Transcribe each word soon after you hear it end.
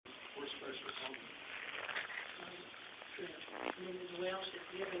judge has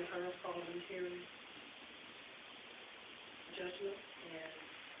given her voluntary judgment, and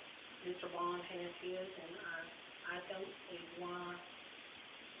Mr. Bond has his, and I don't see why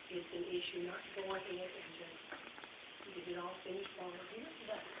it's an issue not to go ahead and just get it all finished while we're here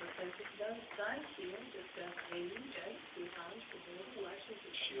today, because it does say here, discuss annual dates and times for board elections.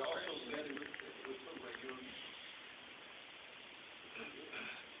 She also said it was a regular meeting.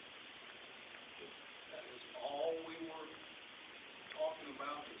 That is all we were talking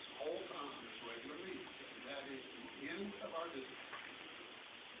about this whole time, is regular meetings, and that is the end of our business.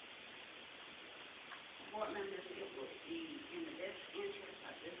 Board members, it would be in the best interest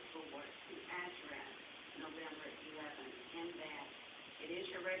of this board to address November 11th in that it is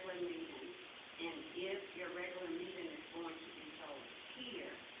your regular meeting, and if your regular meeting is going to be held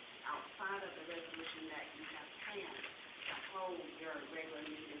here, outside of the resolution that you have passed to hold your regular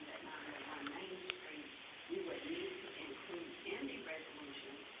meetings at 901 Main Street, you would need to include in the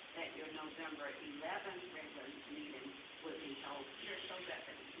resolution that your November 11th regular meeting would be held here, so that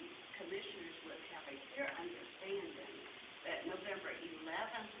the commissioners would have a clear understanding that November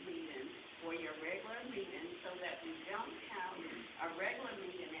 11th meeting for your regular meeting, so that we don't have a regular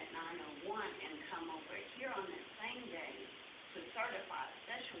meeting at 901 and come over here on that same day to certify a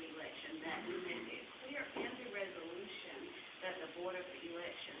special election, that we make it clear in the resolution that the Board of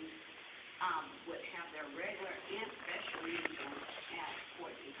Elections would have their regular and special meeting at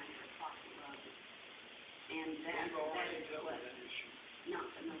 1400 Parker Road. And that is what, not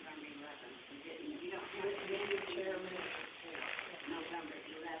the November 11th. You don't have any chairman November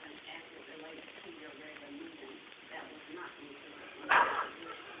 11th as it relates to your regular meeting. That was not included in the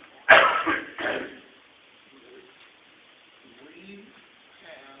resolution. We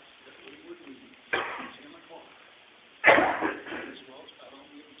passed that we would meet at 10 o'clock. As well, I don't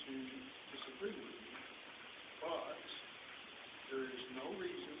mean to disagree with you, but there is no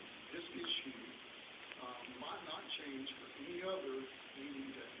reason this issue might not change for any other meeting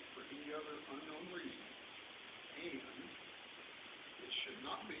day, for any other unknown reason. And it should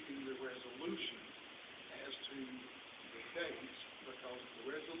not be in the resolution as to the dates, because the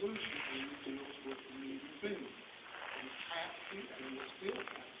resolution only deals with the meeting venue. We have to, and we still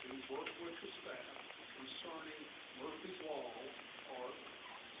have to, work with the staff concerning Murphy's Law or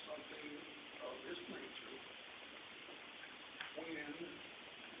something of this nature when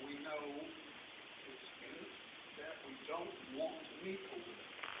we know it's in that we don't want to meet over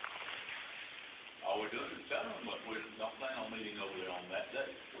there. All we're doing is telling them, but we don't plan on meeting over there on that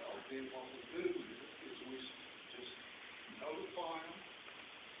day. Well, then what we do is we just notify them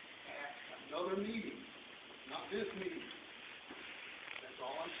at another meeting, not this meeting. That's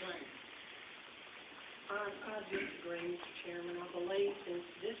all I'm saying. I disagree, Mr. Chairman. I believe since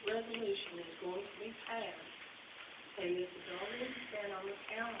this resolution is going to be passed, and this is already set on the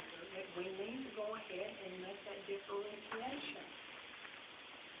calendar, that we need to go ahead and make that differentiation.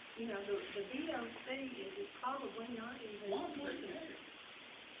 You know, the VOC is probably not even looking.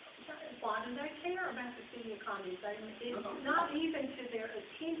 Why do they care about the city of Condon? It's not even to their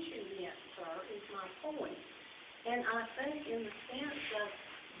attention yet, sir, is my point. And I think in the sense of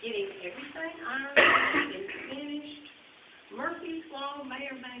getting everything ironed out and finished, Murphy's Law may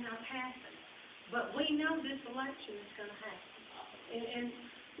or may not happen, but we know this election is going to happen. And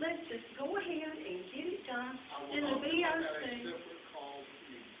let's just go ahead and get it done. And the VOC. A separate call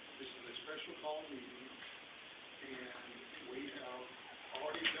meeting. This is a special call meeting, and we have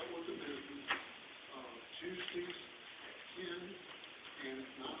already dealt with the business Tuesdays at 10 and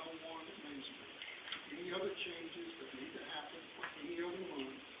at 901 Main Street. Any other changes that need to happen for any other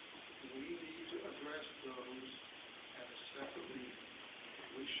month, we need to address those at a separate meeting.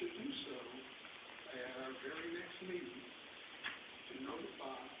 We should do so at our very next meeting to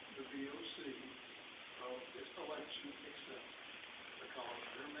notify the VOC of this election itself, because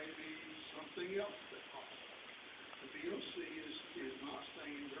there may be something else that pops up. The VOC is not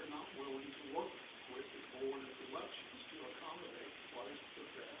saying they're not willing to work with the Board of Elections to accommodate what is the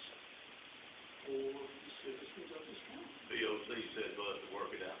best for the citizens of this county. VOC said for us to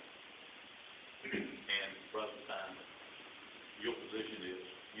work it out. And for the time, your position is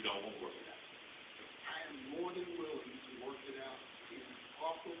you don't want to work it out. I am more than willing to work it out in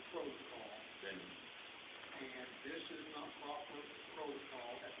proper protocol. Then, And this is not proper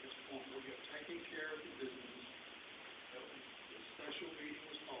protocol at this point. We have taken care of the business. The special meeting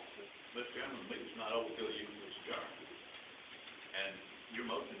was called for. Mr. Chairman, the meeting's not over till you adjourn. And your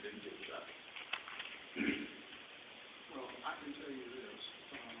motion didn't get second. Well, I can tell you this,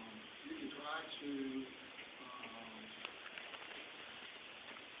 you can try to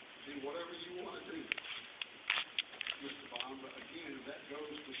do whatever you want to do, Mr. Bond. but again, that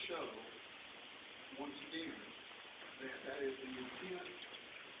goes to show, once again, that that is the intent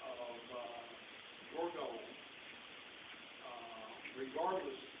of, your goal,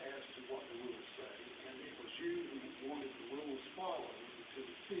 regardless as to what the rules say, and it was you who wanted the rules followed to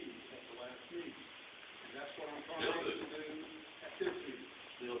the T at the last meeting. And that's what I'm trying to do at this meeting.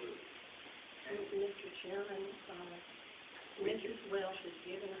 Still do. Mr. Chairman, Mrs. Welch has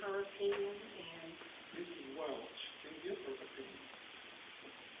given her opinion, and Mrs. Welch can give her opinion.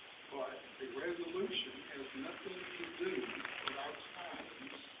 But the resolution has nothing to do with our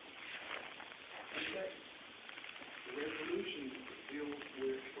times. The resolution deals with